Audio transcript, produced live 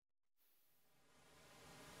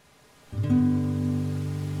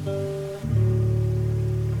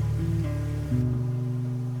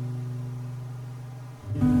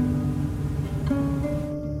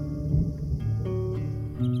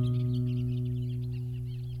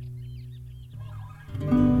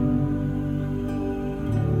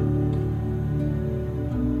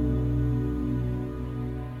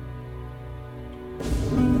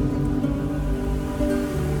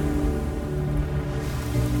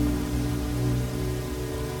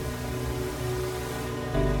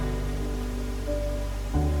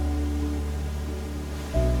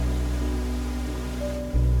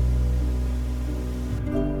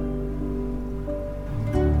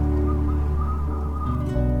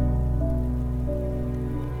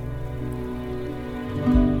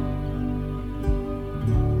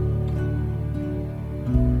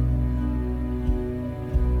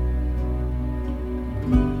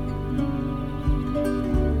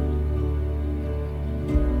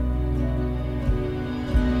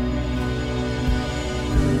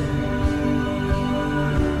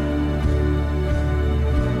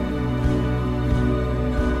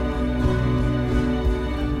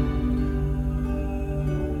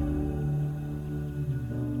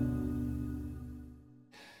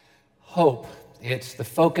hope. It's the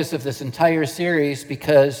focus of this entire series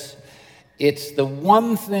because it's the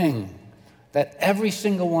one thing that every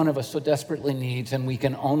single one of us so desperately needs, and we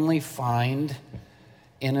can only find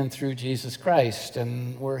in and through Jesus Christ.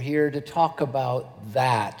 And we're here to talk about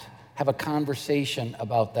that, have a conversation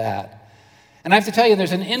about that. And I have to tell you,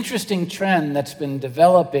 there's an interesting trend that's been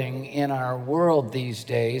developing in our world these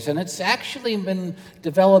days, and it's actually been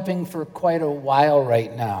developing for quite a while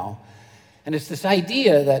right now. And it's this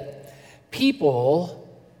idea that people,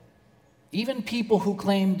 even people who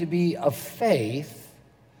claim to be of faith,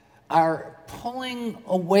 are pulling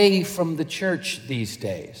away from the church these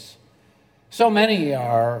days. So many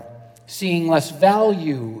are seeing less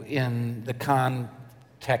value in the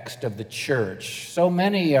context of the church. So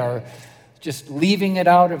many are just leaving it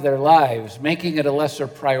out of their lives, making it a lesser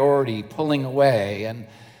priority, pulling away. And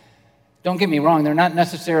don't get me wrong, they're not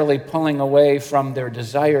necessarily pulling away from their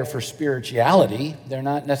desire for spirituality. They're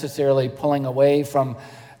not necessarily pulling away from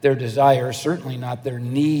their desire, certainly not their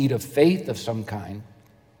need of faith of some kind.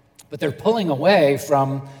 But they're pulling away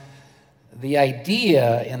from the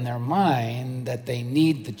idea in their mind that they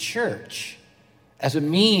need the church as a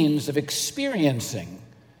means of experiencing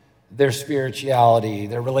their spirituality,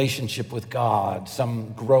 their relationship with God,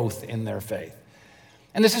 some growth in their faith.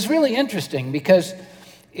 And this is really interesting because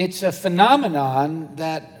it's a phenomenon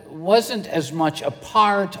that wasn't as much a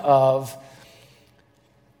part of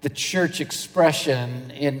the church expression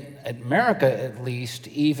in America, at least,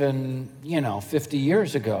 even, 50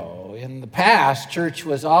 years ago. In the past, church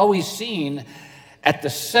was always seen at the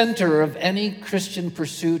center of any Christian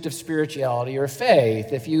pursuit of spirituality or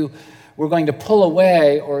faith. If you were going to pull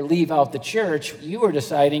away or leave out the church, you were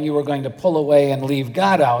deciding you were going to pull away and leave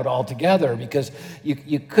God out altogether because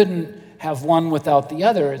you couldn't have one without the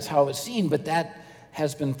other. It's how it's seen, but that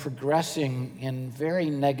has been progressing in very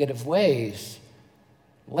negative ways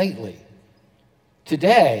lately.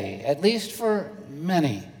 Today, at least for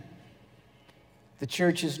many, the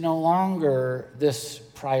church is no longer this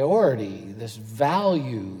priority, this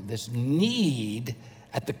value, this need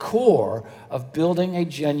at the core of building a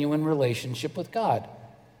genuine relationship with God.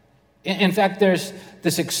 In fact, there's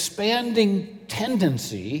this expanding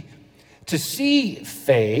tendency to see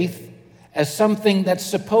faith as something that's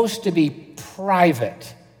supposed to be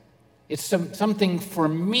private. It's something for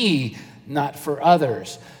me, not for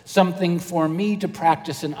others. Something for me to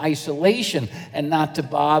practice in isolation and not to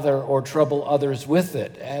bother or trouble others with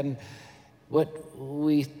it. And what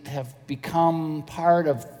we have become part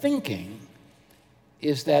of thinking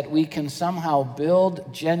is that we can somehow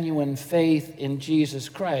build genuine faith in Jesus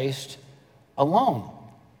Christ alone.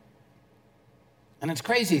 And it's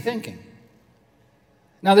crazy thinking.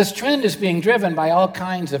 Now, this trend is being driven by all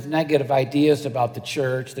kinds of negative ideas about the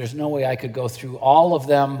church. There's no way I could go through all of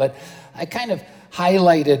them, but I kind of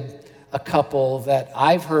highlighted a couple that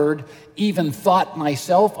I've heard, even thought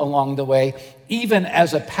myself along the way, even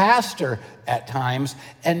as a pastor at times.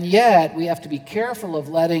 And yet, we have to be careful of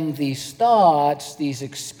letting these thoughts, these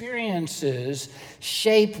experiences,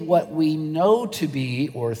 shape what we know to be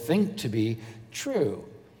or think to be true.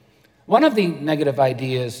 One of the negative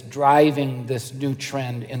ideas driving this new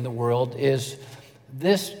trend in the world is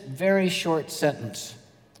this very short sentence.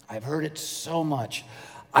 I've heard it so much.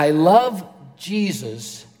 I love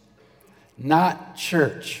Jesus, not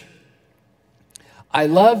church. I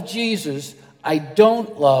love Jesus. I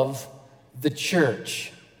don't love the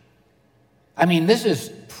church. I mean, this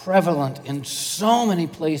is prevalent in so many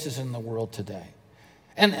places in the world today.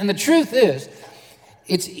 And the truth is,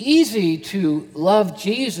 it's easy to love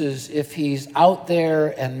Jesus if he's out there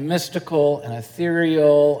and mystical and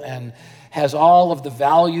ethereal and has all of the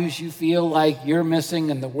values you feel like you're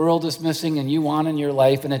missing and the world is missing and you want in your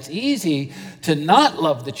life. And it's easy to not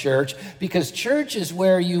love the church because church is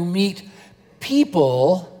where you meet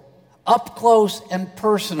people up close and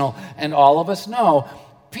personal. And all of us know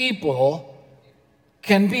people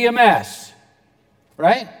can be a mess,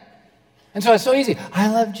 right? And so it's so easy. I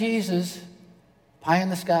love Jesus, pie in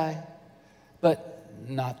the sky, but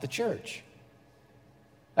not the church.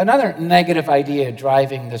 Another negative idea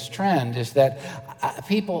driving this trend is that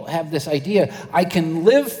people have this idea, I can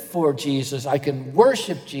live for Jesus, I can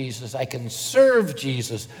worship Jesus, I can serve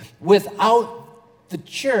Jesus without the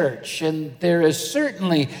church. And there is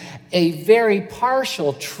certainly a very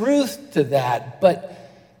partial truth to that, but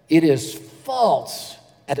it is false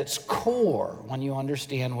at its core when you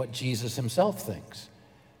understand what Jesus himself thinks.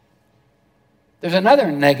 There's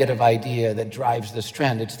another negative idea that drives this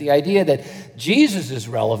trend. It's the idea that Jesus is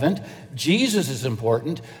relevant, Jesus is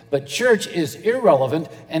important, but church is irrelevant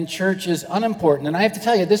and church is unimportant. And I have to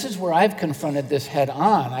tell you, this is where I've confronted this head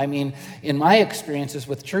on. I mean, in my experiences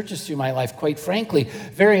with churches through my life, quite frankly,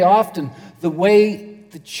 very often the way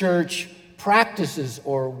the church practices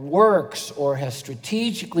or works or has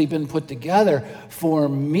strategically been put together for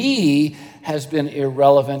me has been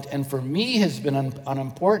irrelevant and for me has been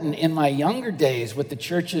unimportant. In my younger days with the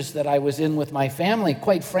churches that I was in with my family,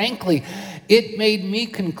 quite frankly, it made me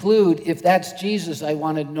conclude if that's Jesus, I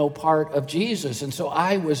wanted no part of Jesus. And so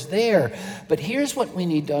I was there. But here's what we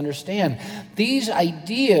need to understand. These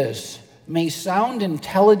ideas may sound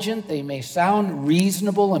intelligent, they may sound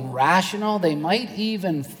reasonable and rational, they might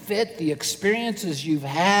even fit the experiences you've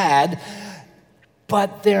had,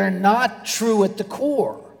 but they're not true at the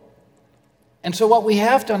core. And so what we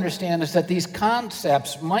have to understand is that these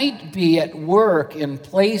concepts might be at work in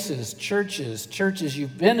places, churches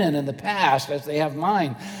you've been in the past, as they have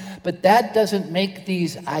mine, but that doesn't make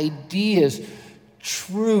these ideas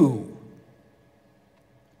true.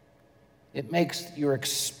 It makes your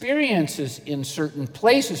experiences in certain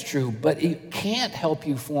places true, but it can't help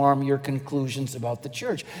you form your conclusions about the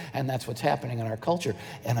church. And that's what's happening in our culture.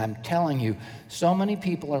 And I'm telling you, so many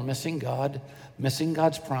people are missing God, missing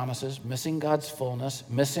God's promises, missing God's fullness,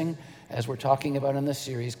 missing, as we're talking about in this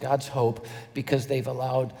series, God's hope, because they've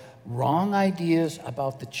allowed wrong ideas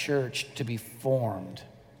about the church to be formed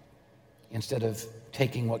instead of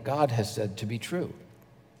taking what God has said to be true.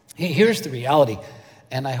 Here's the reality.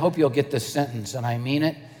 And I hope you'll get this sentence, and I mean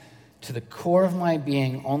it to the core of my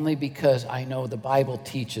being only because I know the Bible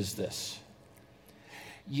teaches this.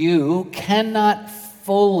 You cannot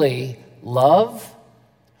fully love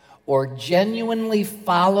or genuinely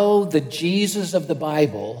follow the Jesus of the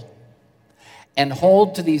Bible and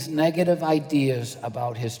hold to these negative ideas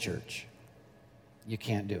about his church. You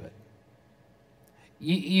can't do it.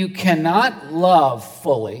 You cannot love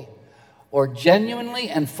fully or genuinely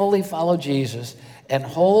and fully follow Jesus and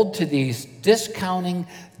hold to these discounting,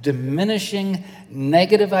 diminishing,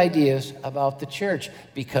 negative ideas about the church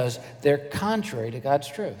because they're contrary to God's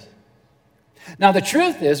truth. Now, the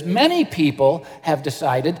truth is, many people have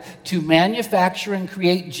decided to manufacture and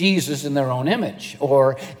create Jesus in their own image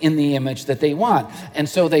or in the image that they want. And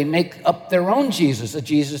so they make up their own Jesus, a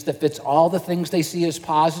Jesus that fits all the things they see as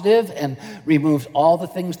positive and removes all the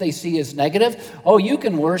things they see as negative. Oh, you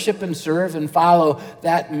can worship and serve and follow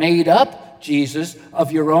that made-up Jesus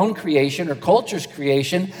of your own creation or culture's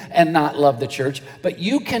creation and not love the church, but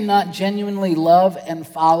you cannot genuinely love and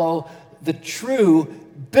follow the true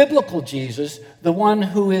biblical Jesus, the one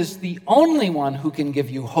who is the only one who can give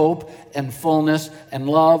you hope and fullness and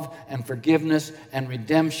love and forgiveness and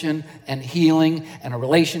redemption and healing and a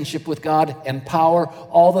relationship with God and power,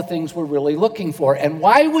 all the things we're really looking for. And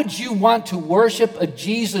why would you want to worship a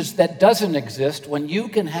Jesus that doesn't exist when you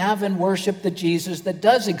can have and worship the Jesus that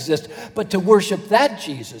does exist? But to worship that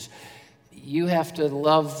Jesus, you have to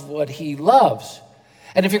love what he loves.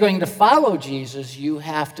 And if you're going to follow Jesus, you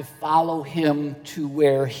have to follow him to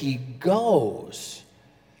where he goes.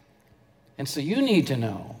 And so you need to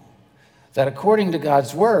know that according to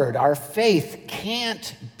God's word, our faith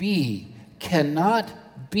cannot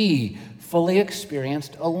be fully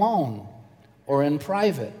experienced alone or in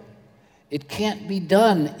private. It can't be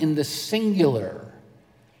done in the singular.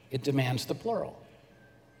 It demands the plural.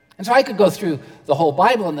 And so I could go through the whole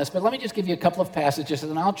Bible in this, but let me just give you a couple of passages,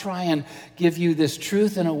 and then I'll try and give you this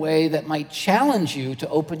truth in a way that might challenge you to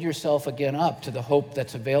open yourself again up to the hope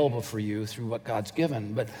that's available for you through what God's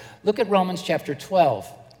given. But look at Romans chapter 12.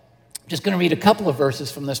 I'm just going to read a couple of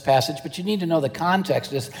verses from this passage, but you need to know the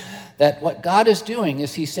context is that what God is doing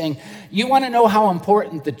is he's saying, you want to know how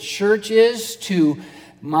important the church is to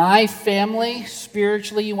my family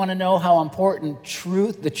spiritually? You want to know how important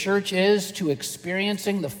the church is to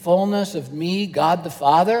experiencing the fullness of me, God the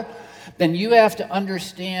Father? Then you have to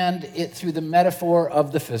understand it through the metaphor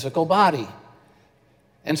of the physical body.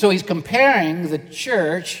 And so he's comparing the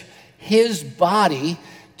church, his body,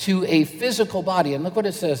 to a physical body. And look what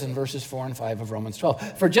it says in verses 4 and 5 of Romans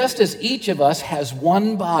 12. For just as each of us has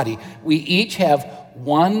one body, we each have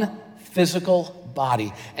one physical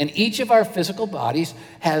body. And each of our physical bodies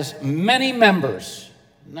has many members.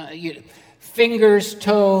 Fingers,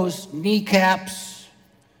 toes, kneecaps,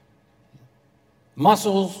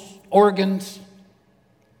 muscles, organs.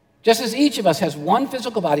 Just as each of us has one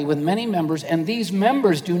physical body with many members, and these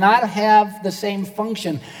members do not have the same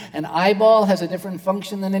function. An eyeball has a different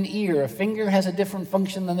function than an ear. A finger has a different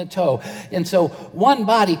function than a toe. And so one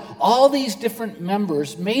body, all these different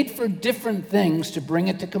members made for different things to bring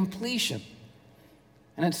it to completion.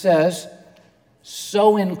 And it says,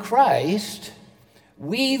 so in Christ,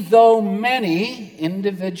 we, though many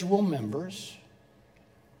individual members,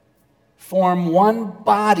 form one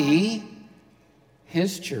body,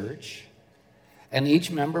 his church, and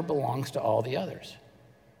each member belongs to all the others.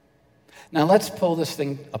 Now let's pull this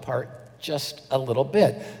thing apart just a little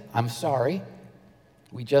bit. I'm sorry,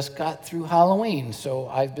 we just got through Halloween, so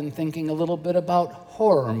I've been thinking a little bit about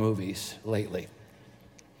horror movies lately.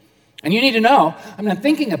 And you need to know, I'm not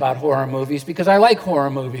thinking about horror movies because I like horror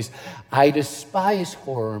movies. I despise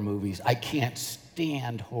horror movies. I can't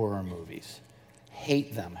stand horror movies.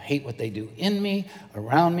 Hate them. Hate what they do in me,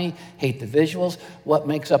 around me. Hate the visuals. What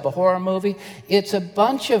makes up a horror movie? It's a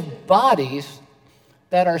bunch of bodies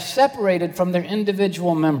that are separated from their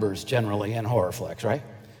individual members, generally, in horror flicks, right?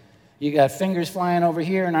 You got fingers flying over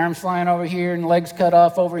here and arms flying over here and legs cut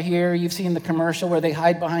off over here. You've seen the commercial where they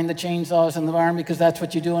hide behind the chainsaws in the barn because that's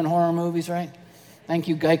what you do in horror movies, right? Thank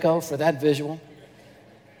you, Geico, for that visual.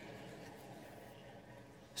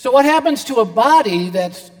 So what happens to a body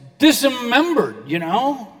that's dismembered, you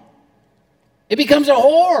know? It becomes a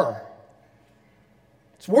horror.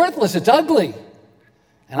 It's worthless. It's ugly.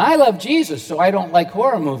 And I love Jesus, so I don't like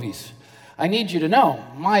horror movies. I need you to know,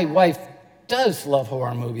 my wife does love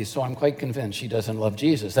horror movies, so I'm quite convinced she doesn't love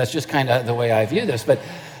Jesus. That's just kind of the way I view this, but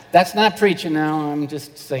that's not preaching now. I'm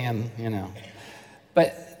just saying, you know.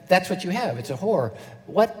 But that's what you have. It's a horror.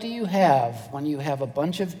 What do you have when you have a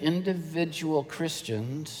bunch of individual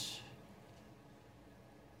Christians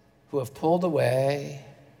who have pulled away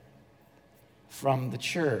from the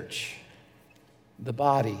church, the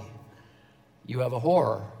body? You have a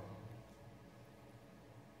horror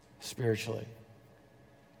spiritually.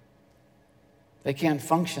 They can't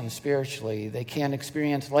function spiritually. They can't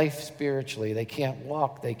experience life spiritually. They can't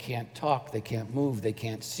walk. They can't talk. They can't move. They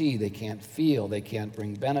can't see. They can't feel. They can't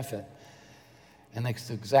bring benefit. And that's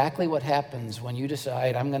exactly what happens when you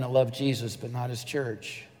decide, I'm going to love Jesus but not his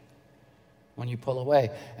church, when you pull away.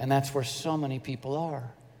 And that's where so many people are.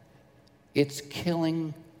 It's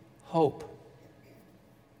killing hope.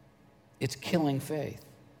 It's killing faith.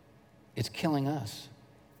 It's killing us.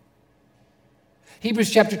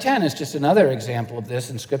 Hebrews chapter 10 is just another example of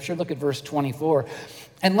this in Scripture. Look at verse 24.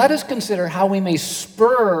 And let us consider how we may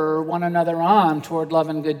spur one another on toward love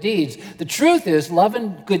and good deeds. The truth is, love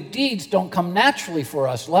and good deeds don't come naturally for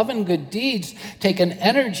us. Love and good deeds take an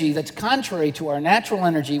energy that's contrary to our natural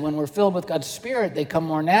energy. When we're filled with God's Spirit, they come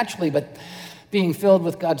more naturally, but being filled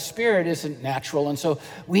with God's Spirit isn't natural, and so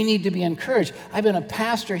we need to be encouraged. I've been a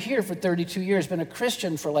pastor here for 32 years, been a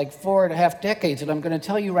Christian for like 4.5 decades, and I'm going to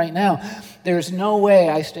tell you right now, there's no way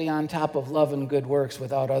I stay on top of love and good works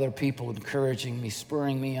without other people encouraging me,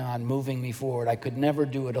 spurring me on, moving me forward. I could never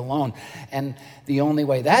do it alone, and the only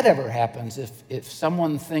way that ever happens if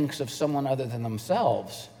someone thinks of someone other than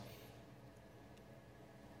themselves.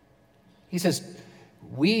 He says,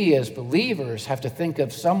 we as believers have to think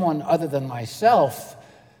of someone other than myself.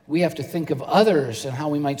 We have to think of others and how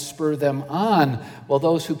we might spur them on. Well,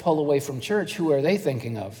 those who pull away from church, who are they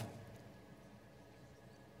thinking of?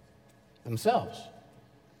 Themselves.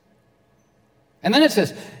 And then it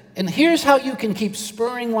says, and here's how you can keep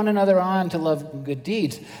spurring one another on to love and good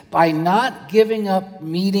deeds. By not giving up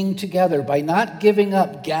meeting together, by not giving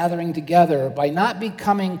up gathering together, by not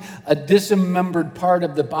becoming a dismembered part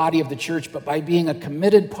of the body of the church, but by being a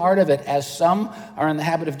committed part of it, as some are in the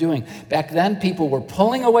habit of doing. Back then, people were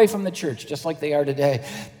pulling away from the church, just like they are today.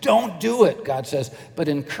 Don't do it, God says, but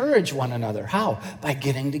encourage one another. How? By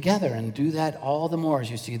getting together, and do that all the more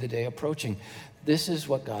as you see the day approaching. This is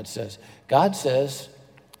what God says. God says,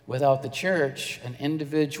 without the church, an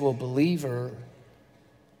individual believer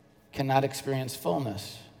cannot experience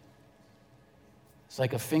fullness. It's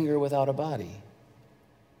like a finger without a body.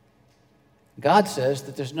 God says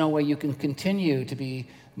that there's no way you can continue to be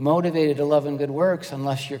motivated to love and good works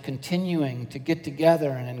unless you're continuing to get together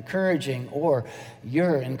and encouraging, or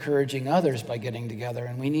you're encouraging others by getting together.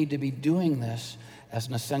 And we need to be doing this as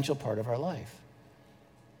an essential part of our life.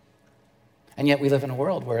 And yet we live in a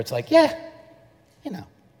world where it's like, yeah, you know,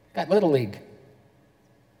 got Little League.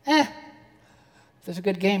 There's a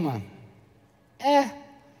good game on.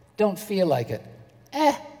 Don't feel like it.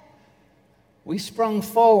 We sprung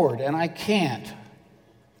forward and I can't.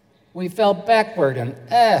 We fell backward and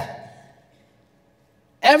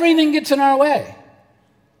everything gets in our way.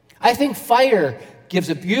 I think fire gives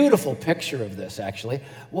a beautiful picture of this, actually.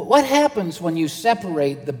 What happens when you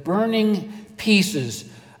separate the burning pieces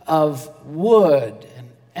of wood and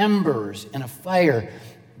embers in a fire?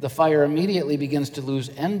 the fire immediately begins to lose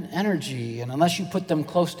energy, and unless you put them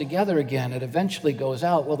close together again, it eventually goes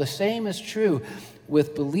out. Well, the same is true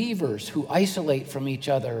with believers who isolate from each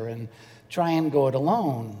other and try and go it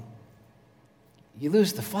alone. You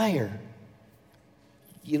lose the fire.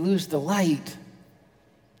 You lose the light.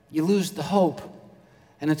 You lose the hope.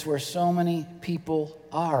 And it's where so many people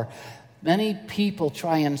are. Many people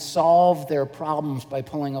try and solve their problems by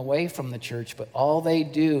pulling away from the church, but all they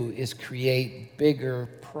do is create bigger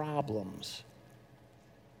problems.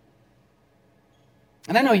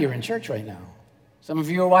 And I know you're in church right now. Some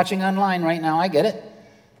of you are watching online right now. I get it.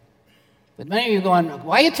 But many of you are going,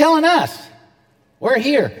 why are you telling us? We're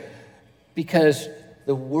here. Because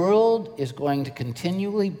the world is going to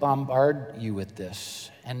continually bombard you with this.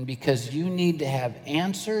 And because you need to have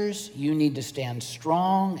answers, you need to stand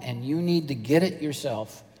strong, and you need to get it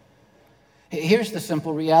yourself. Here's the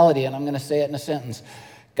simple reality, and I'm going to say it in a sentence.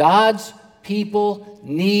 God's people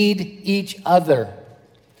need each other.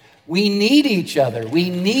 We need each other.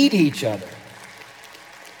 We need each other.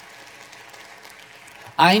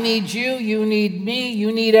 I need you, you need me,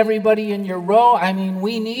 you need everybody in your row. I mean,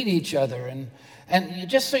 we need each other. And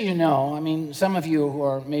just so you know, I mean, some of you who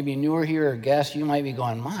are maybe newer here or guests, you might be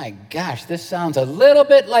going, my gosh, this sounds a little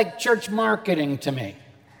bit like church marketing to me.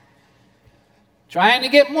 Trying to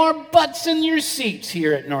get more butts in your seats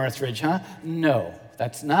here at Northridge, huh? No,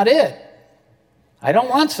 that's not it. I don't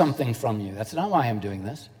want something from you. That's not why I'm doing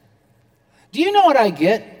this. Do you know what I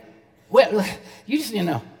get? Well,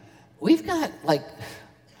 we've got like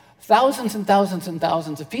thousands and thousands and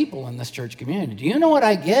thousands of people in this church community. Do you know what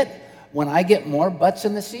I get? When I get more butts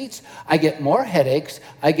in the seats, I get more headaches,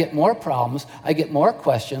 I get more problems, I get more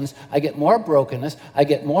questions, I get more brokenness, I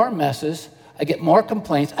get more messes, I get more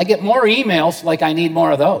complaints, I get more emails like I need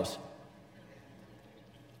more of those.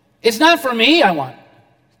 It's not for me I want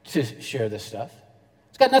to share this stuff.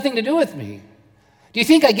 It's got nothing to do with me. Do you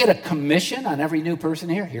think I get a commission on every new person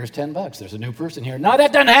here? Here's $10. There's a new person here. No,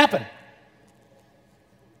 that doesn't happen.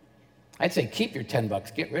 I'd say keep your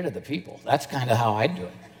 $10. Get rid of the people. That's kind of how I'd do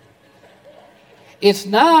it. It's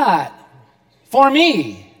not for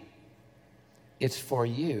me. It's for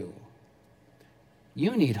you.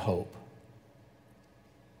 You need hope.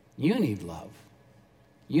 You need love.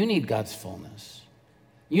 You need God's fullness.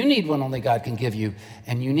 You need what only God can give you.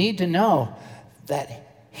 And you need to know that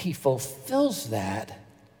He fulfills that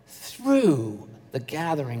through the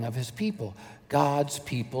gathering of His people. God's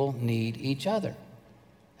people need each other.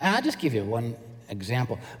 And I'll just give you one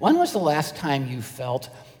example. When was the last time you felt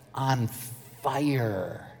on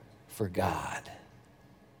fire for God?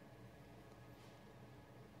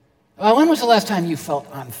 Well, when was the last time you felt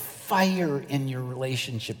on fire in your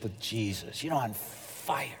relationship with Jesus? On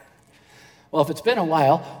fire. Well, if it's been a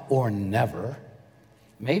while or never,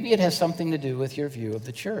 maybe it has something to do with your view of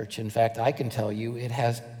the church. In fact, I can tell you it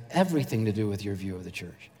has everything to do with your view of the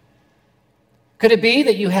church. Could it be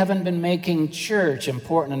that you haven't been making church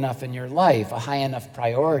important enough in your life, a high enough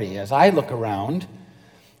priority? As I look around,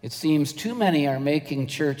 it seems too many are making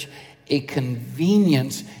church a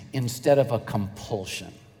convenience instead of a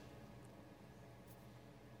compulsion.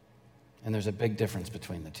 And there's a big difference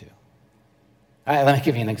between the two. All right, let me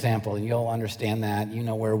give you an example, and you'll understand that. You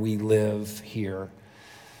know where we live here.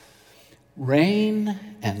 Rain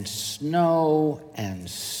and snow and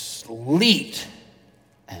sleet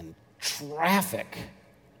and traffic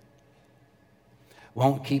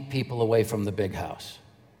won't keep people away from the big house.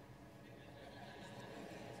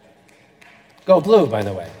 Go blue, by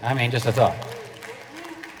the way. I mean, just a thought.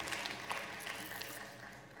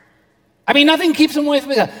 I mean, nothing keeps them away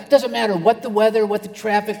from it. It doesn't matter what the weather, what the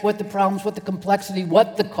traffic, what the problems, what the complexity,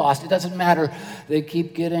 what the cost. It doesn't matter. They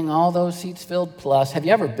keep getting all those seats filled. Plus, have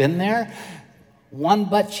you ever been there? One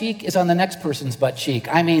butt cheek is on the next person's butt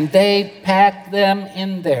cheek. I mean, they pack them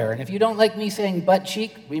in there. And if you don't like me saying butt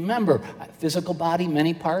cheek, remember, physical body,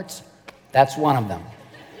 many parts, that's one of them.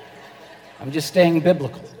 I'm just staying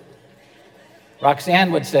biblical.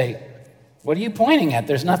 Roxanne would say, what are you pointing at?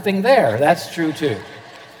 There's nothing there. That's true, too.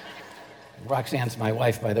 Roxanne's my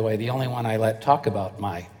wife, by the way, the only one I let talk about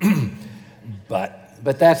my butt.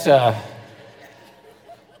 But that's, I'm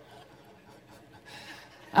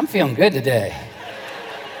feeling good today.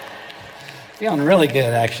 Feeling really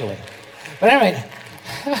good, actually. But anyway,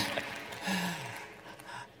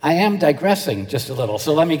 I am digressing just a little,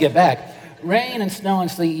 so let me get back. Rain and snow and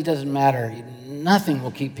sleet, it doesn't matter. Nothing will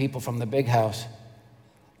keep people from the big house.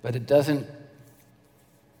 But it doesn't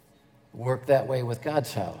work that way with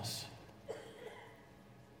God's house.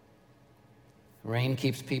 Rain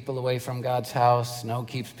keeps people away from God's house. Snow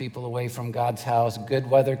keeps people away from God's house. Good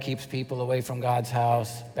weather keeps people away from God's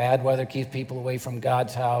house. Bad weather keeps people away from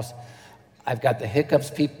God's house. I've got the hiccups,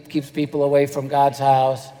 keeps people away from God's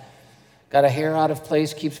house. Got a hair out of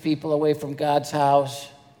place, keeps people away from God's house.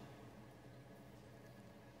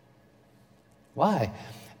 Why?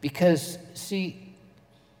 Because, see,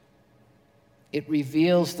 it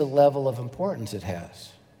reveals the level of importance it has.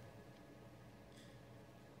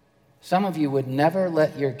 Some of you would never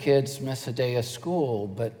let your kids miss a day of school,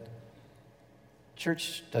 but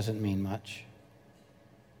church doesn't mean much.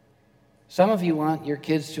 Some of you want your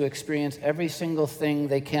kids to experience every single thing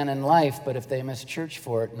they can in life, but if they miss church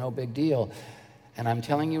for it, no big deal. And I'm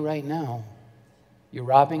telling you right now, you're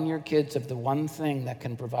robbing your kids of the one thing that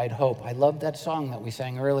can provide hope. I love that song that we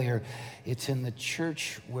sang earlier. It's in the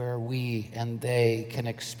church where we and they can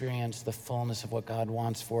experience the fullness of what God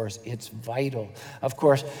wants for us. It's vital. Of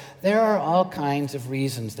course, there are all kinds of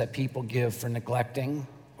reasons that people give for neglecting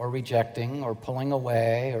or rejecting or pulling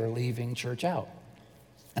away or leaving church out.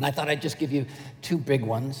 And I thought I'd just give you two big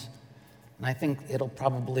ones. And I think it'll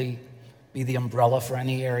probably be the umbrella for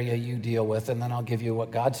any area you deal with, and then I'll give you what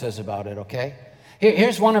God says about it, okay?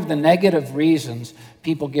 Here's one of the negative reasons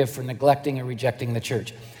people give for neglecting or rejecting the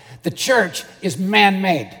church. The church is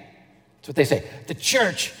man-made. That's what they say. The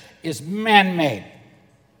church is man-made.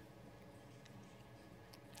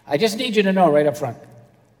 I just need you to know right up front.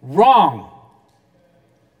 Wrong.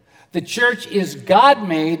 The church is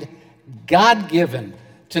God-made, God-given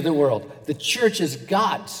to the world. The church is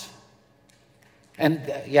God's. And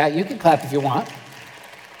yeah, you can clap if you want.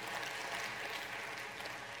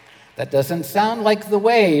 That doesn't sound like the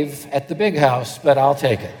wave at the big house, but I'll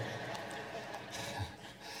take it.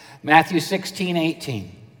 Matthew 16:18.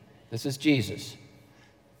 This is Jesus.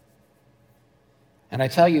 And I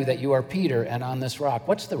tell you that you are Peter, and on this rock.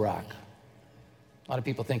 What's the rock? A lot of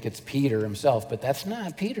people think it's Peter himself, but that's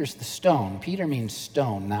not. Peter's the stone. Peter means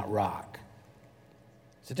stone, not rock.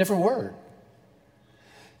 It's a different word.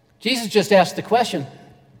 Jesus just asked the question,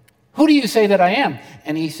 who do you say that I am?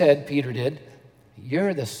 And he said, Peter did,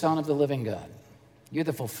 you're the Son of the living God. You're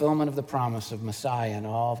the fulfillment of the promise of Messiah and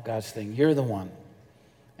all of God's thing. You're the one.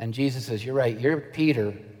 And Jesus says, you're right, you're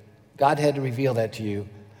Peter. God had to reveal that to you.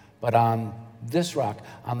 But on this rock,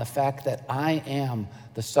 on the fact that I am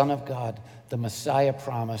the Son of God, the Messiah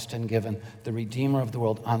promised and given, the Redeemer of the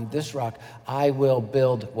world, on this rock, I will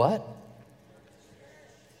build what?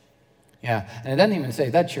 Yeah, and it doesn't even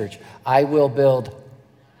say that church. I will build.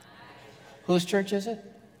 Whose church is it?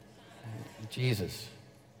 Jesus.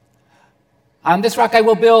 On this rock I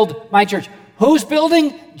will build my church. Who's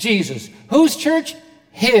building? Jesus. Whose church?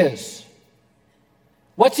 His.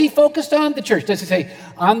 What's he focused on? The church. Does he say,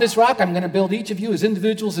 on this rock I'm going to build each of you as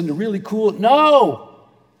individuals into really cool? No.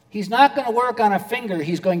 He's not going to work on a finger.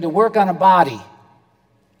 He's going to work on a body.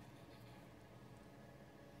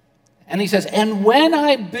 And he says, and when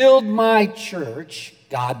I build my church,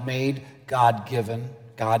 God-made, God-given,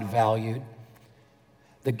 God-valued,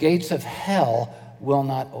 the gates of hell will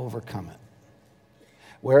not overcome it.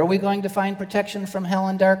 Where are we going to find protection from hell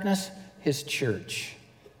and darkness? His church,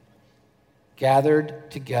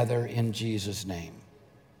 gathered together in Jesus' name.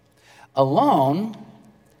 Alone,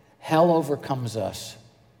 hell overcomes us.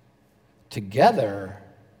 Together,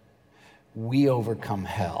 we overcome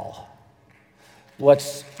hell.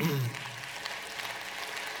 What's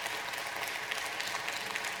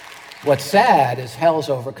sad is hell's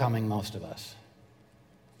overcoming most of us.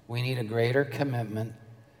 We need a greater commitment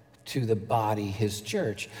to the body, his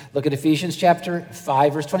church. Look at Ephesians chapter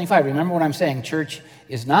 5, verse 25. Remember what I'm saying. Church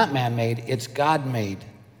is not man-made, it's God-made.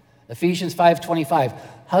 Ephesians 5:25.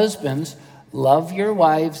 Husbands, love your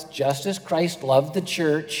wives just as Christ loved the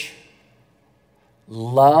church,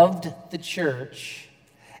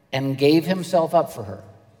 and gave himself up for her.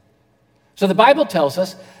 So the Bible tells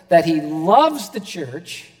us that he loves the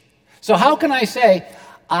church. So how can I say,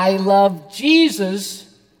 I love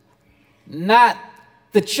Jesus, not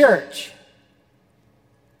the church,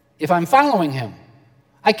 if I'm following him?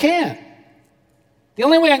 I can't. The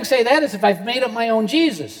only way I can say that is if I've made up my own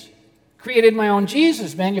Jesus, created my own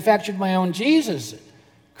Jesus, manufactured my own Jesus,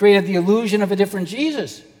 created the illusion of a different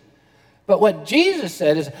Jesus. But what Jesus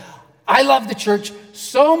said is, I love the church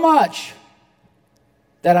so much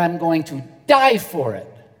that I'm going to die for it.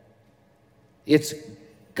 It's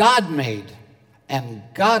God-made and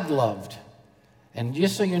God-loved. And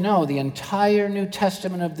just so you know, the entire New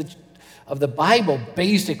Testament of the Bible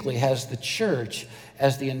basically has the church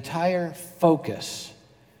as the entire focus.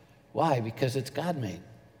 Why? Because it's God-made.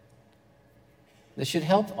 This should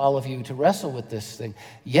help all of you to wrestle with this thing.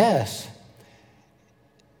 Yes,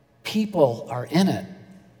 people are in it.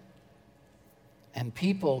 And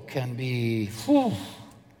people can be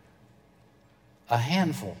a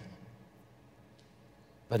handful.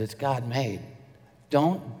 But it's God made.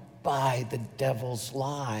 Don't buy the devil's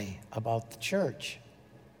lie about the church.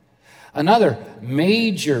 Another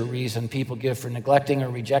major reason people give for neglecting or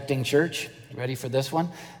rejecting church, ready for this one?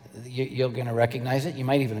 You're going to recognize it. You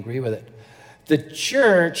might even agree with it. The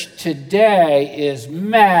church today is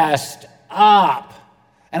messed up.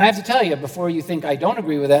 And I have to tell you, before you think I don't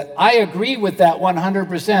agree with that, I agree with that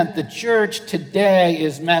 100%. The church today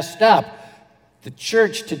is messed up. The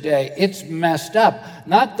church today, it's messed up.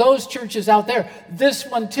 Not those churches out there. This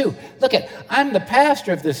one too. Look I'm the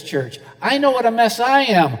pastor of this church. I know what a mess I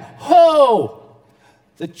am. Ho!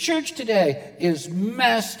 The church today is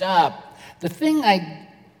messed up. The thing I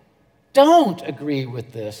don't agree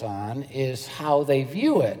with this on is how they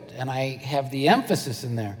view it. And I have the emphasis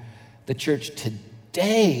in there. The church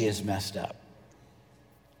today is messed up.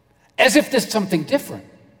 As if there's something different.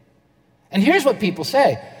 And here's what people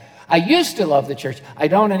say. I used to love the church. I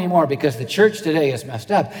don't anymore because the church today is messed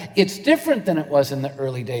up. It's different than it was in the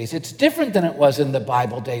early days. It's different than it was in the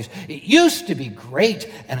Bible days. It used to be great,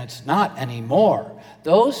 and it's not anymore.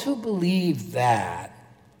 Those who believe that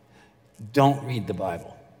don't read the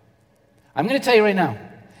Bible. I'm going to tell you right now,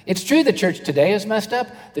 it's true the church today is messed up.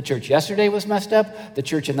 The church yesterday was messed up. The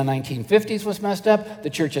church in the 1950s was messed up. The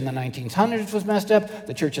church in the 1900s was messed up.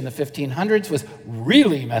 The church in the 1500s was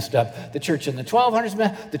really messed up. The church in the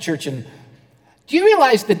 1200s, the church in... Do you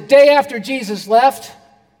realize the day after Jesus left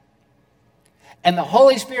and the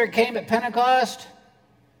Holy Spirit came at Pentecost,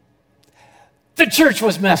 the church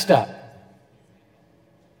was messed up?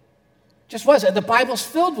 Just was. The Bible's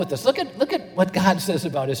filled with this. Look at what God says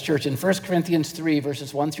about his church in 1 Corinthians 3,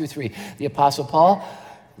 verses 1 through 3. The Apostle Paul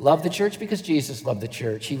loved the church because Jesus loved the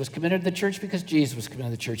church. He was committed to the church because Jesus was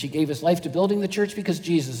committed to the church. He gave his life to building the church because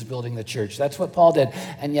Jesus is building the church. That's what Paul did.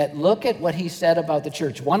 And yet look at what he said about the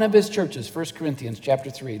church. One of his churches, 1 Corinthians chapter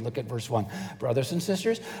 3, look at verse 1. Brothers and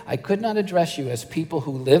sisters, I could not address you as people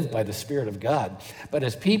who live by the Spirit of God, but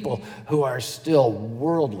as people who are still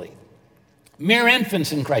worldly. Mere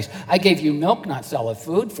infants in Christ. I gave you milk, not solid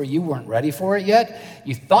food, for you weren't ready for it yet.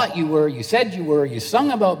 You thought you were, you said you were, you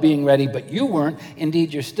sung about being ready, but you weren't.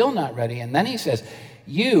 Indeed, you're still not ready. And then he says,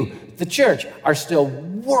 you, the church, are still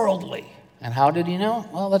worldly. And how did he know?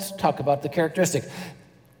 Well, let's talk about the characteristics.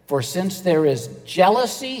 For since there is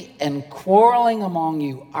jealousy and quarreling among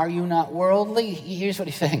you, are you not worldly? Here's what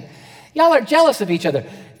he's saying. Y'all are jealous of each other.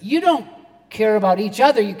 You don't care about each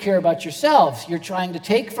other, you care about yourselves. You're trying to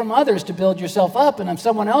take from others to build yourself up, and if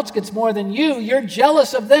someone else gets more than you, you're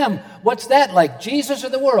jealous of them. What's that like? Jesus or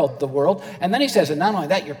the world? The world. And then he says, and not only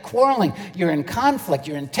that, you're quarreling, you're in conflict,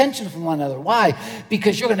 you're in tension with one another. Why?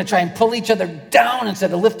 Because you're going to try and pull each other down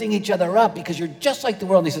instead of lifting each other up, because you're just like the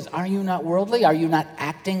world. And he says, are you not worldly? Are you not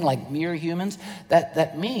acting like mere humans?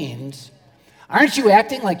 That means, aren't you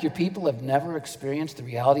acting like your people have never experienced the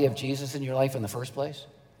reality of Jesus in your life in the first place?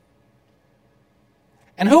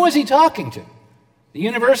 And who was he talking to? The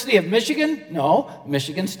University of Michigan? No,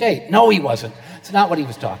 Michigan State. No, he wasn't. It's not what he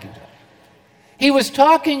was talking to. He was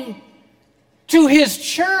talking to his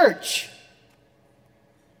church.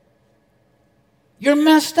 You're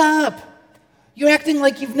messed up. You're acting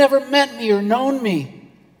like you've never met me or known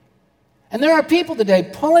me. And there are people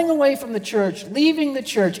today pulling away from the church, leaving the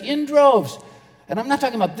church in droves. And I'm not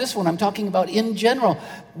talking about this one. I'm talking about in general.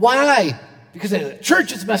 Why? Because the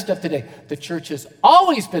church is messed up today. The church has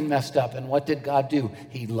always been messed up. And what did God do?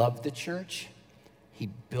 He loved the church. He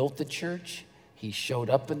built the church. He showed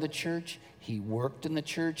up in the church. He worked in the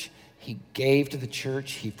church. He gave to the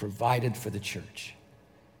church. He provided for the church.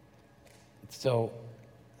 So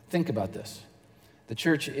think about this. The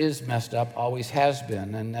church is messed up, always has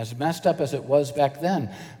been. And as messed up as it was back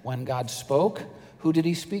then, when God spoke, who did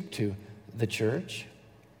he speak to? The church.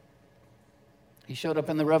 He showed up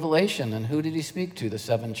in the Revelation, and who did he speak to? The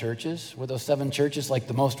 7 churches. Were those 7 churches like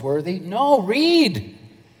the most worthy? No, read.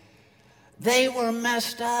 They were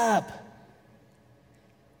messed up.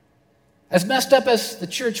 As messed up as the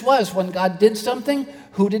church was when God did something,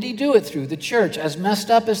 who did he do it through? The church. As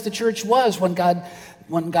messed up as the church was when God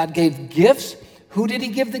gave gifts, who did he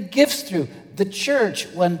give the gifts through? The church.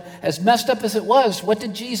 When as messed up as it was, what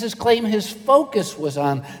did Jesus claim his focus was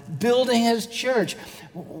on? Building his church.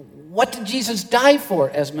 What did Jesus die for?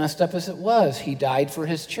 As messed up as it was, he died for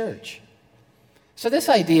his church. So this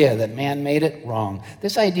idea that man made it, wrong.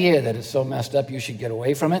 This idea that it's so messed up you should get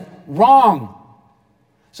away from it, wrong.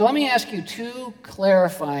 So let me ask you 2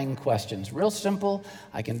 clarifying questions. Real simple.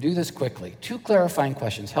 I can do this quickly. 2 clarifying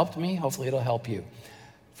questions. Helped me. Hopefully it'll help you.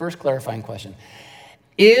 First clarifying question.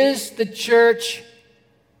 Is the church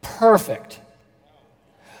perfect?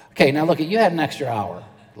 Okay, now look, you had an extra hour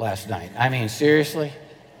last night. I mean, seriously?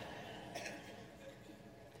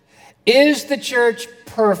 Is the church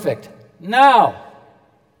perfect? No.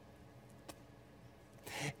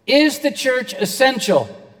 Is the church essential?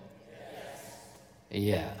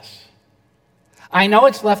 Yes. I know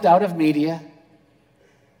it's left out of media.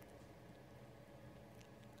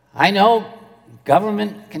 I know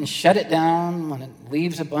government can shut it down when it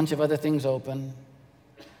leaves a bunch of other things open.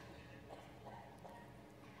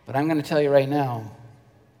 But I'm going to tell you right now,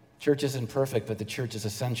 church isn't perfect, but the church is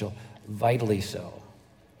essential, vitally so.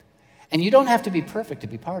 And you don't have to be perfect to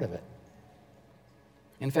be part of it.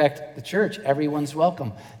 In fact, the church, everyone's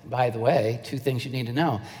welcome. By the way, 2 things you need to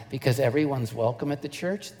know. Because everyone's welcome at the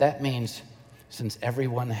church, that means since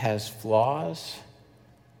everyone has flaws,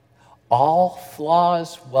 all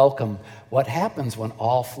flaws welcome. What happens when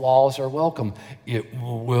all flaws are welcome? It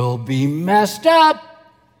will be messed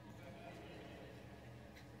up.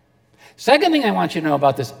 Second thing I want you to know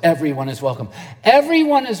about this, everyone is welcome.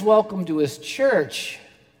 Everyone is welcome to his church,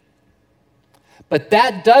 but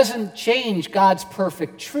that doesn't change God's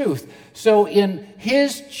perfect truth. So in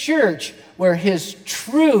his church, where his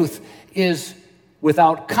truth is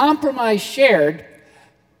without compromise shared,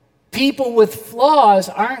 people with flaws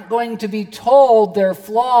aren't going to be told their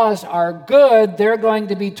flaws are good. They're going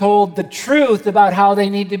to be told the truth about how they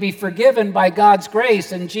need to be forgiven by God's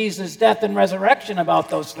grace and Jesus' death and resurrection about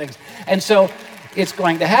those things. And so it's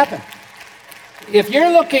going to happen. If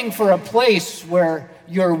you're looking for a place where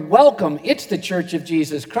you're welcome, it's the Church of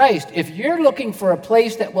Jesus Christ. If you're looking for a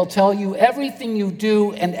place that will tell you everything you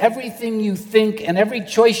do and everything you think and every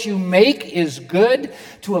choice you make is good,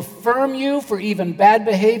 to affirm you for even bad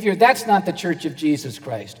behavior, that's not the Church of Jesus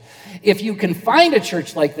Christ. If you can find a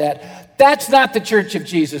church like that, that's not the Church of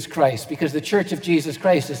Jesus Christ, because the Church of Jesus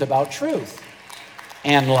Christ is about truth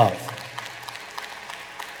and love.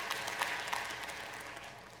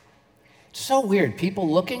 So weird, people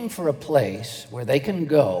looking for a place where they can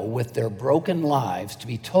go with their broken lives to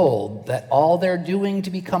be told that all they're doing to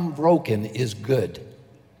become broken is good.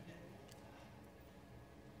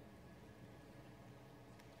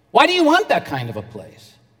 Why do you want that kind of a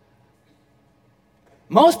place?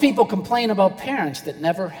 Most people complain about parents that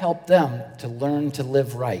never help them to learn to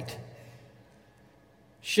live right.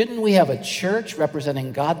 Shouldn't we have a church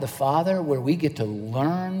representing God the Father where we get to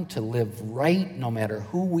learn to live right no matter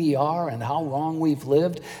who we are and how wrong we've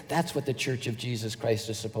lived? That's what the Church of Jesus Christ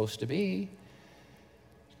is supposed to be.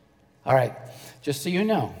 All right, just so you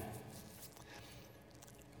know,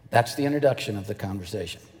 that's the introduction of the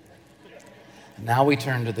conversation. Now we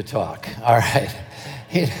turn to the talk. All right,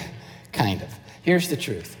 kind of. Here's the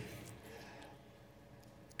truth.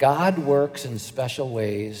 God works in special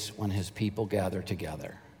ways when his people gather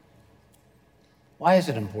together. Why is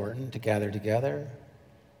it important to gather together?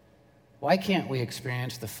 Why can't we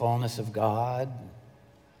experience the fullness of God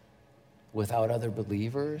without other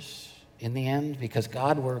believers in the end? Because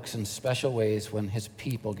God works in special ways when his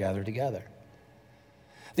people gather together.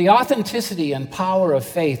 The authenticity and power of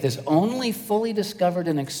faith is only fully discovered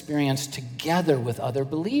and experienced together with other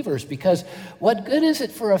believers, because what good is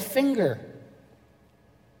it for a finger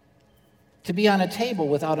to be on a table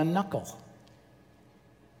without a knuckle?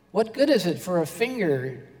 What good is it for a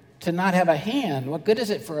finger to not have a hand? What good is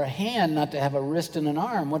it for a hand not to have a wrist and an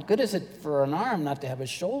arm? What good is it for an arm not to have a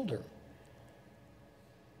shoulder?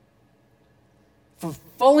 For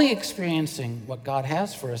fully experiencing what God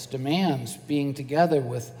has for us demands being together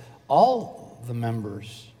with all the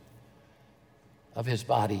members of his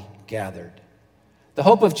body gathered. The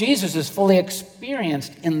hope of Jesus is fully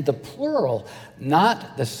experienced in the plural,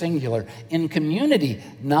 not the singular, in community,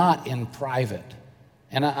 not in private.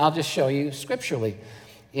 And I'll just show you scripturally.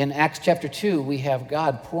 In Acts chapter 2, we have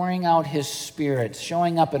God pouring out his Spirit,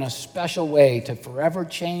 showing up in a special way to forever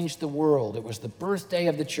change the world. It was the birthday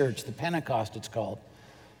of the church, the Pentecost it's called.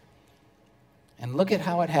 And look at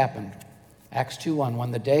how it happened. Acts 2:1,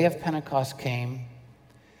 when the day of Pentecost came,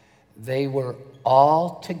 they were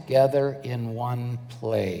all together in one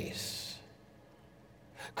place.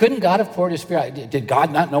 Couldn't God have poured his Spirit? Did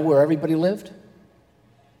God not know where everybody lived?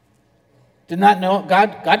 Did not know?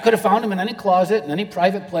 God could have found him in any closet, in any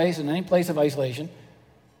private place, in any place of isolation.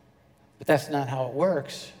 But that's not how it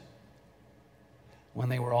works. When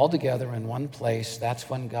they were all together in one place, that's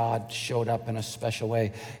when God showed up in a special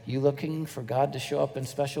way. You looking for God to show up in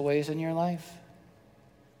special ways in your life?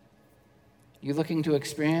 You looking to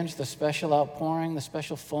experience the special outpouring, the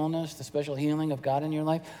special fullness, the special healing of God in your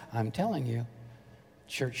life? I'm telling you,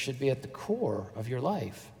 church should be at the core of your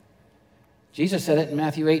life. Jesus said it in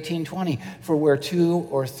Matthew 18:20, "For where 2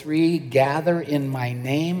 or 3 gather in my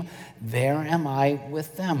name, there am I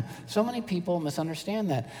with them." So many people misunderstand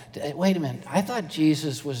that. Wait a minute, I thought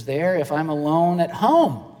Jesus was there if I'm alone at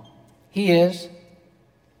home. He is.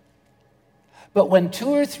 But when 2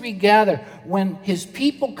 or 3 gather, when his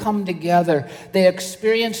people come together, they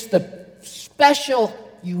experience the special,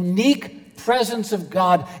 unique presence of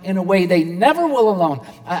God in a way they never will alone.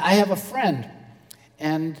 I have a friend,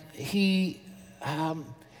 and he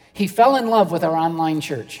fell in love with our online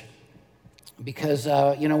church because,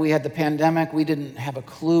 we had the pandemic. We didn't have a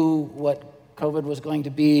clue what COVID was going to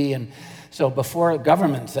be. And so before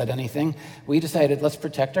government said anything, we decided, let's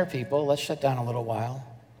protect our people. Let's shut down a little while.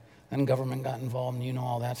 Then government got involved, and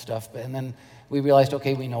all that stuff. And then we realized,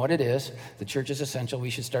 okay, we know what it is. The church is essential. We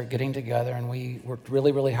should start getting together. And we worked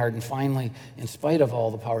really, really hard. And finally, in spite of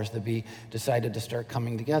all the powers that be, decided to start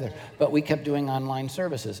coming together. But we kept doing online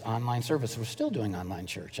services. We're still doing online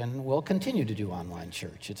church. And we'll continue to do online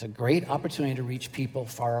church. It's a great opportunity to reach people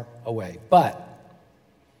far away. But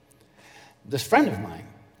this friend of mine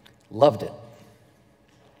loved it.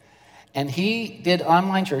 And he did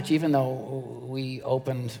online church, even though we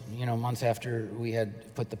opened, months after we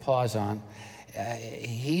had put the pause on.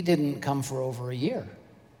 He didn't come for over a year.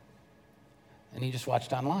 And he just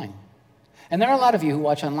watched online. And there are a lot of you who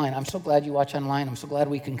watch online. I'm so glad you watch online. I'm so glad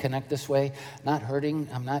we can connect this way. Not hurting,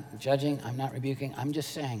 I'm not judging, I'm not rebuking. I'm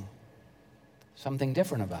just saying something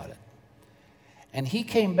different about it. And he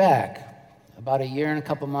came back about a year and a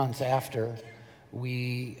couple months after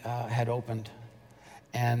we had opened.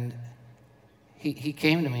 And he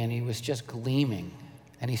came to me and he was just gleaming.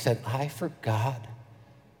 And he said, I forgot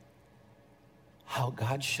how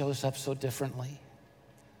God shows up so differently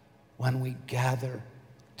when we gather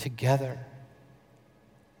together.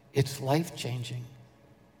 It's life-changing.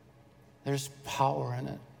 There's power in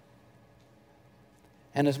it.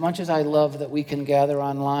 And as much as I love that we can gather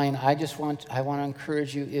online, I want to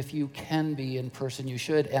encourage you, if you can be in person, you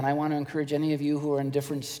should. And I want to encourage any of you who are in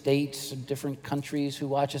different states and different countries who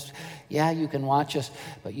watch us, yeah, you can watch us,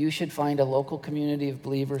 but you should find a local community of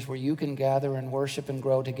believers where you can gather and worship and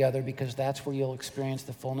grow together, because that's where you'll experience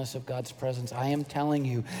the fullness of God's presence. I am telling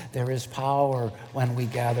you, there is power when we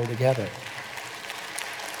gather together.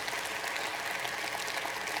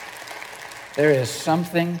 There is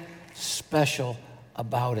something special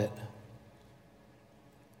about it.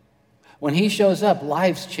 When he shows up,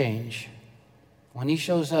 lives change. When he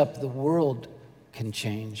shows up, the world can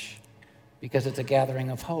change because it's a gathering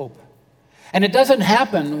of hope. And it doesn't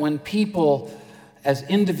happen when people as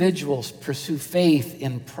individuals pursue faith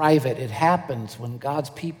in private. It happens when God's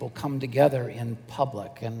people come together in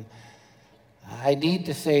public. And I need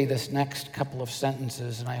to say this next couple of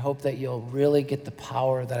sentences, and I hope that you'll really get the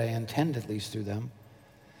power that I intend, at least through them.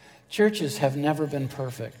 Churches have never been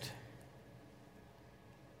perfect.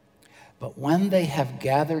 But when they have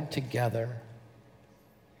gathered together,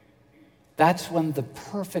 that's when the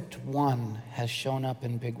perfect one has shown up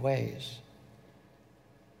in big ways.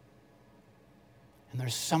 And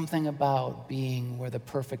there's something about being where the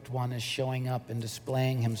perfect one is showing up and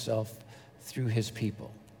displaying himself through his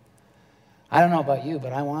people. I don't know about you,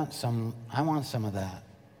 but I want some of that.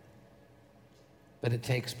 But it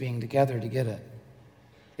takes being together to get it.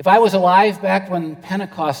 If I was alive back when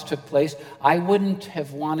Pentecost took place, I wouldn't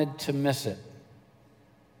have wanted to miss it. It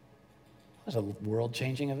was a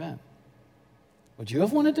world-changing event. Would you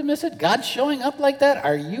have wanted to miss it? God showing up like that?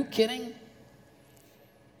 Are you kidding?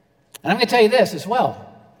 And I'm going to tell you this as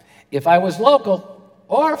well. If I was local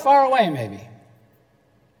or far away maybe,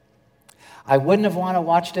 I wouldn't have wanted to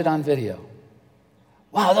watch it on video.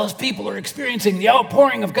 Wow, those people are experiencing the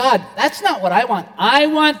outpouring of God. That's not what I want. I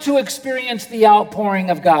want to experience the outpouring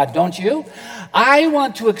of God, don't you? I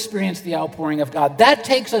want to experience the outpouring of God. That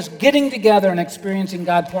takes us getting together and experiencing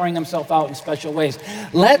God pouring himself out in special ways.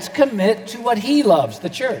 Let's commit to what he loves, the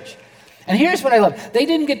church. And here's what I love. They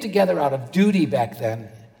didn't get together out of duty back then.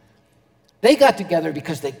 They got together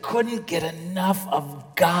because they couldn't get enough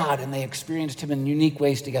of God, and they experienced him in unique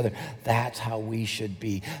ways together. That's how we should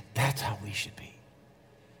be. That's how we should be.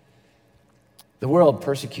 The world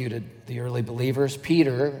persecuted the early believers.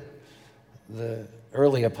 Peter, the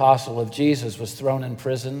early apostle of Jesus, was thrown in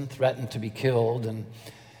prison, threatened to be killed,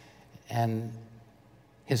 and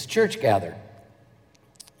his church gathered.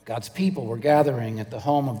 God's people were gathering at the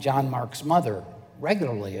home of John Mark's mother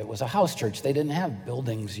regularly. It was a house church. They didn't have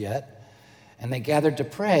buildings yet. And they gathered to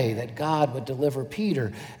pray that God would deliver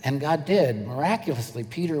Peter. And God did. Miraculously,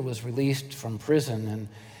 Peter was released from prison. And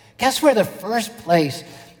guess where the first place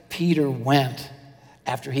Peter went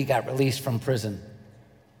after he got released from prison?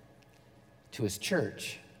 To his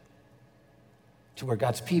church. to where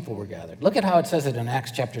God's people were gathered. Look at how it says it in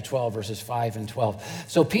Acts chapter 12, verses 5 and 12.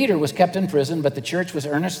 So Peter was kept in prison, but the church was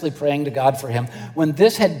earnestly praying to God for him. When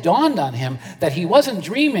this had dawned on him that he wasn't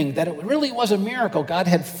dreaming, that it really was a miracle, God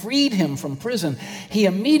had freed him from prison, he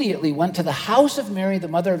immediately went to the house of Mary, the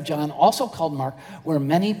mother of John, also called Mark, where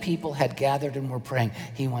many people had gathered and were praying.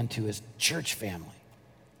 He went to his church family.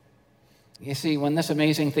 You see, when this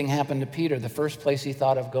amazing thing happened to Peter, the first place he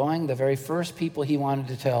thought of going, the very first people he wanted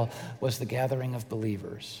to tell was the gathering of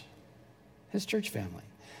believers, his church family.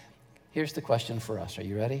 Here's the question for us. Are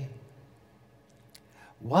you ready?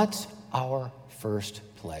 What's our first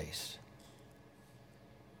place?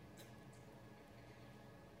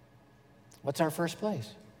 What's our first place?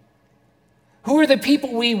 Who are the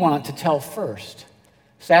people we want to tell first?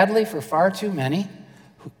 Sadly, for far too many,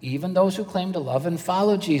 even those who claim to love and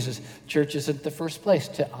follow Jesus, church isn't the first place.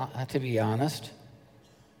 To be honest,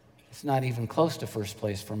 it's not even close to first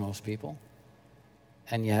place for most people.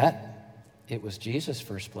 And yet, it was Jesus'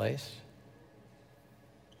 first place.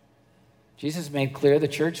 Jesus made clear the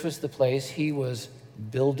church was the place he was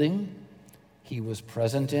building, he was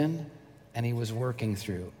present in, and he was working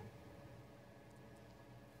through.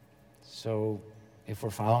 So, if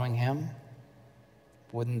we're following him,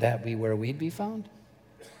 wouldn't that be where we'd be found?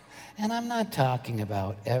 And I'm not talking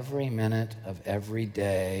about every minute of every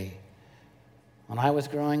day. When I was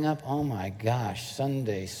growing up, oh my gosh,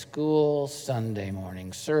 Sunday school, Sunday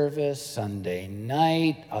morning service, Sunday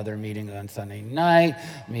night, other meetings on Sunday night,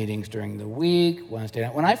 meetings during the week, Wednesday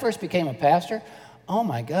night. When I first became a pastor, oh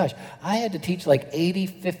my gosh, I had to teach like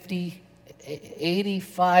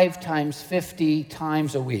 85 times 50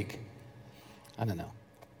 times a week. I don't know.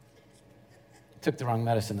 Took the wrong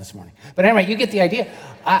medicine this morning. But anyway, you get the idea.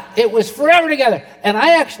 It was forever together. And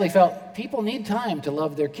I actually felt people need time to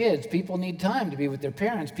love their kids. People need time to be with their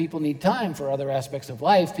parents. People need time for other aspects of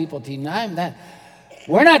life. People need time that.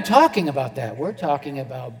 We're not talking about that. We're talking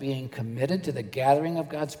about being committed to the gathering of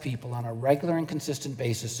God's people on a regular and consistent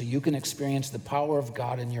basis so you can experience the power of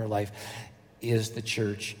God in your life. Is the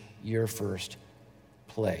church your first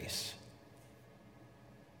place?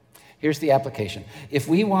 Here's the application. If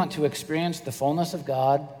we want to experience the fullness of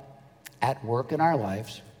God at work in our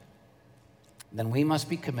lives, then we must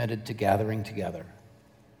be committed to gathering together.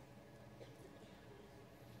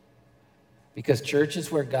 Because church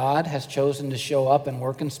is where God has chosen to show up and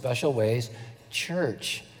work in special ways.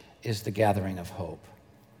 Church is the gathering of hope.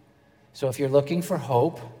 So if you're looking for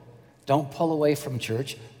hope, don't pull away from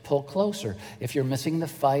church. Pull closer. If you're missing the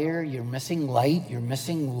fire, you're missing light, you're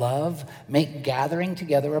missing love, make gathering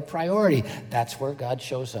together a priority. That's where God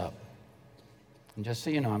shows up. And just so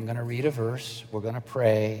you know, I'm going to read a verse, we're going to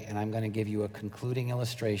pray, and I'm going to give you a concluding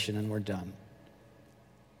illustration, and we're done.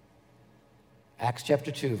 Acts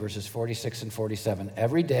chapter 2, verses 46 and 47.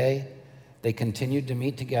 Every day, they continued to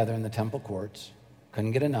meet together in the temple courts.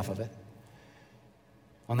 Couldn't get enough of it.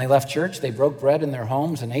 When they left church, they broke bread in their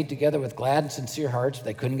homes and ate together with glad and sincere hearts.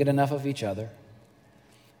 They couldn't get enough of each other.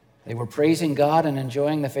 They were praising God and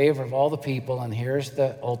enjoying the favor of all the people, and here's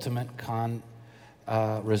the ultimate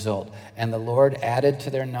result. And the Lord added to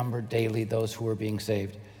their number daily those who were being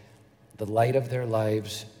saved. The light of their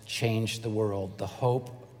lives changed the world. The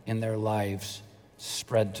hope in their lives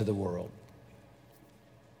spread to the world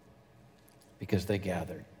because they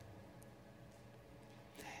gathered.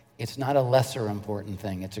 It's not a lesser important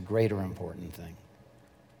thing. It's a greater important thing.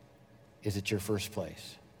 Is it your first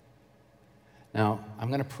place? Now, I'm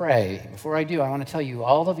going to pray. Before I do, I want to tell you,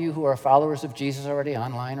 all of you who are followers of Jesus already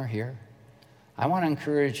online or here, I want to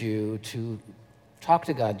encourage you to talk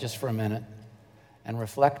to God just for a minute and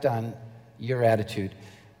reflect on your attitude.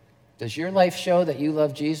 Does your life show that you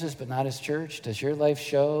love Jesus but not his church? Does your life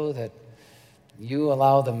show that you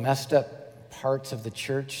allow the messed up parts of the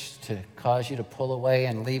church to cause you to pull away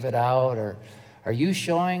and leave it out? Or are you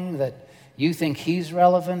showing that you think he's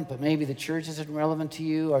relevant, but maybe the church isn't relevant to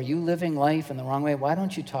you? Are you living life in the wrong way? Why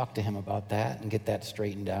don't you talk to him about that and get that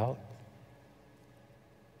straightened out?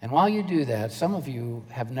 And while you do that, some of you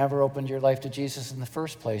have never opened your life to Jesus in the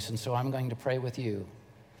first place, and so I'm going to pray with you.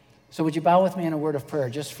 So would you bow with me in a word of prayer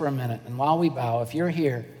just for a minute? And while we bow, if you're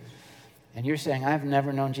here and you're saying, I've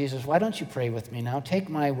never known Jesus, why don't you pray with me now? Take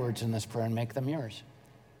my words in this prayer and make them yours.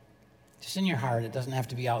 Just in your heart. It doesn't have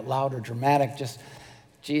to be out loud or dramatic. Just,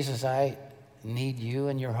 Jesus, I need you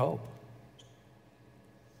and your hope.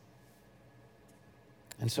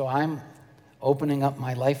 And so I'm opening up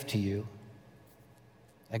my life to you,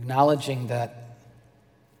 acknowledging that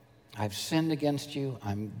I've sinned against you,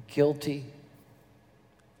 I'm guilty,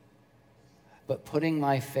 but putting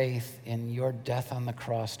my faith in your death on the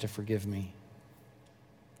cross to forgive me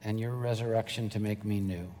and your resurrection to make me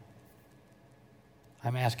new.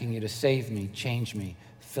 I'm asking you to save me, change me,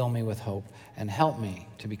 fill me with hope, and help me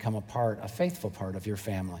to become a faithful part of your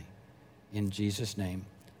family. In Jesus' name,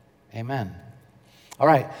 amen. All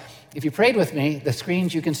right, if you prayed with me, the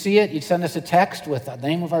screens, you can see it. You send us a text with the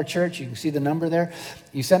name of our church. You can see the number there.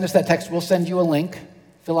 You send us that text, we'll send you a link.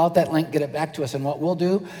 Fill out that link, get it back to us. And what we'll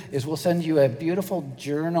do is we'll send you a beautiful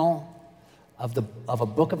journal of a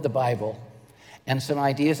book of the Bible and some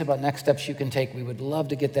ideas about next steps you can take. We would love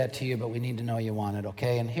to get that to you, but we need to know you want it,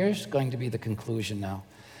 okay? And here's going to be the conclusion now.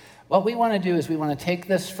 What we want to do is we want to take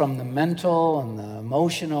this from the mental and the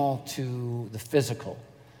emotional to the physical.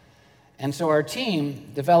 And so our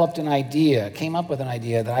team developed an idea, came up with an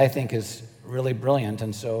idea that I think is really brilliant,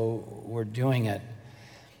 and so we're doing it.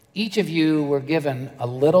 Each of you were given a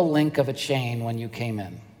little link of a chain when you came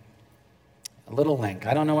in. A little link.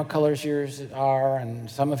 I don't know what colors yours are, and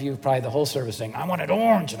some of you probably the whole service saying, I wanted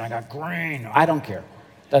orange and I got green. I don't care.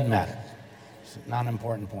 Doesn't matter. It's not an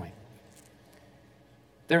important point.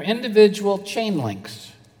 They're individual chain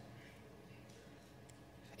links.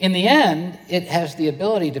 In the end, it has the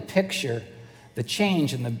ability to picture the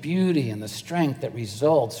change and the beauty and the strength that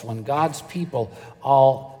results when God's people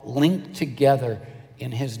all link together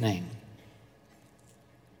in His name.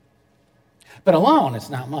 But alone, it's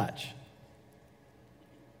not much.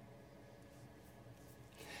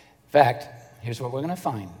 In fact, here's what we're going to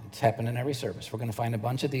find. It's happened in every service. We're going to find a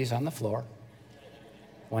bunch of these on the floor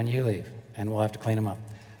when you leave, and we'll have to clean them up.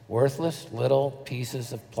 Worthless little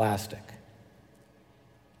pieces of plastic.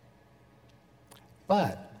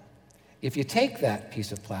 But if you take that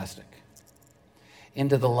piece of plastic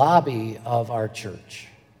into the lobby of our church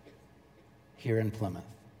here in Plymouth,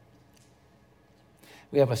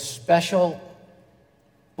 we have a special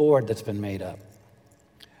board that's been made up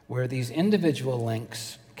where these individual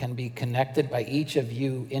links can be connected by each of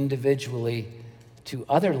you individually to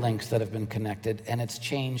other links that have been connected, and it's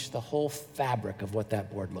changed the whole fabric of what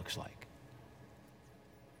that board looks like.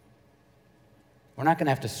 We're not going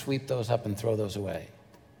to have to sweep those up and throw those away.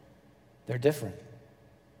 They're different.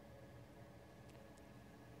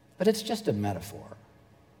 But it's just a metaphor.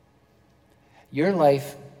 Your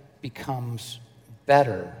life becomes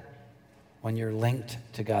better when you're linked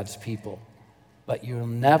to God's people. But you'll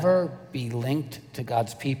never be linked to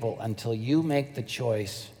God's people until you make the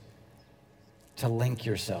choice to link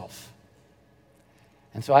yourself.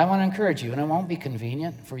 And so I want to encourage you, and it won't be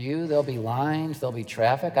convenient for you. There'll be lines, there'll be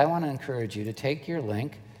traffic. I want to encourage you to take your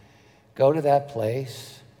link, go to that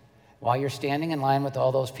place, while you're standing in line with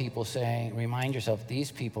all those people saying, remind yourself,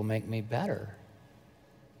 these people make me better.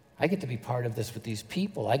 I get to be part of this with these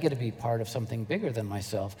people. I get to be part of something bigger than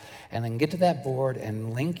myself. And then get to that board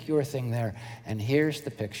and link your thing there. And here's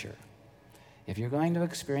the picture. If you're going to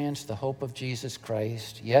experience the hope of Jesus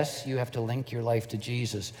Christ, yes, you have to link your life to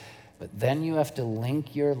Jesus, but then you have to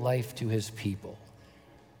link your life to His people.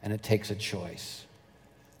 And it takes a choice.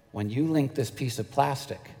 When you link this piece of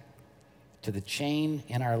plastic to the chain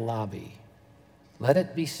in our lobby, let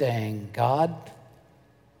it be saying, God,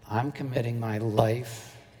 I'm committing my life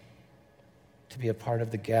to be a part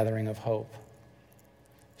of the gathering of hope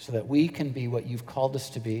so that we can be what you've called us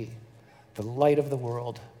to be, the light of the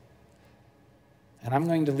world. And I'm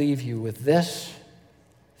going to leave you with this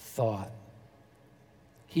thought.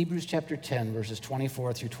 Hebrews chapter 10, verses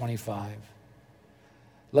 24 through 25.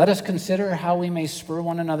 Let us consider how we may spur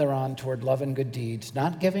one another on toward love and good deeds,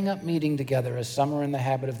 not giving up meeting together as some are in the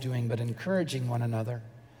habit of doing, but encouraging one another,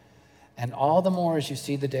 and all the more as you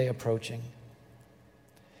see the day approaching.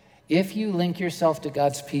 If you link yourself to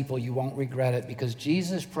God's people, you won't regret it, because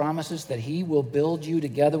Jesus promises that He will build you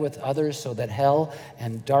together with others so that hell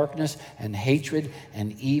and darkness and hatred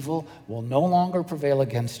and evil will no longer prevail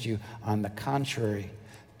against you. On the contrary,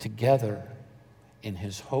 together in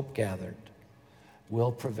His hope gathered,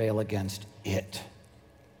 will prevail against it.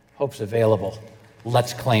 Hope's available.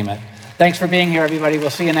 Let's claim it. Thanks for being here, everybody. We'll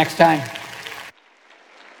see you next time.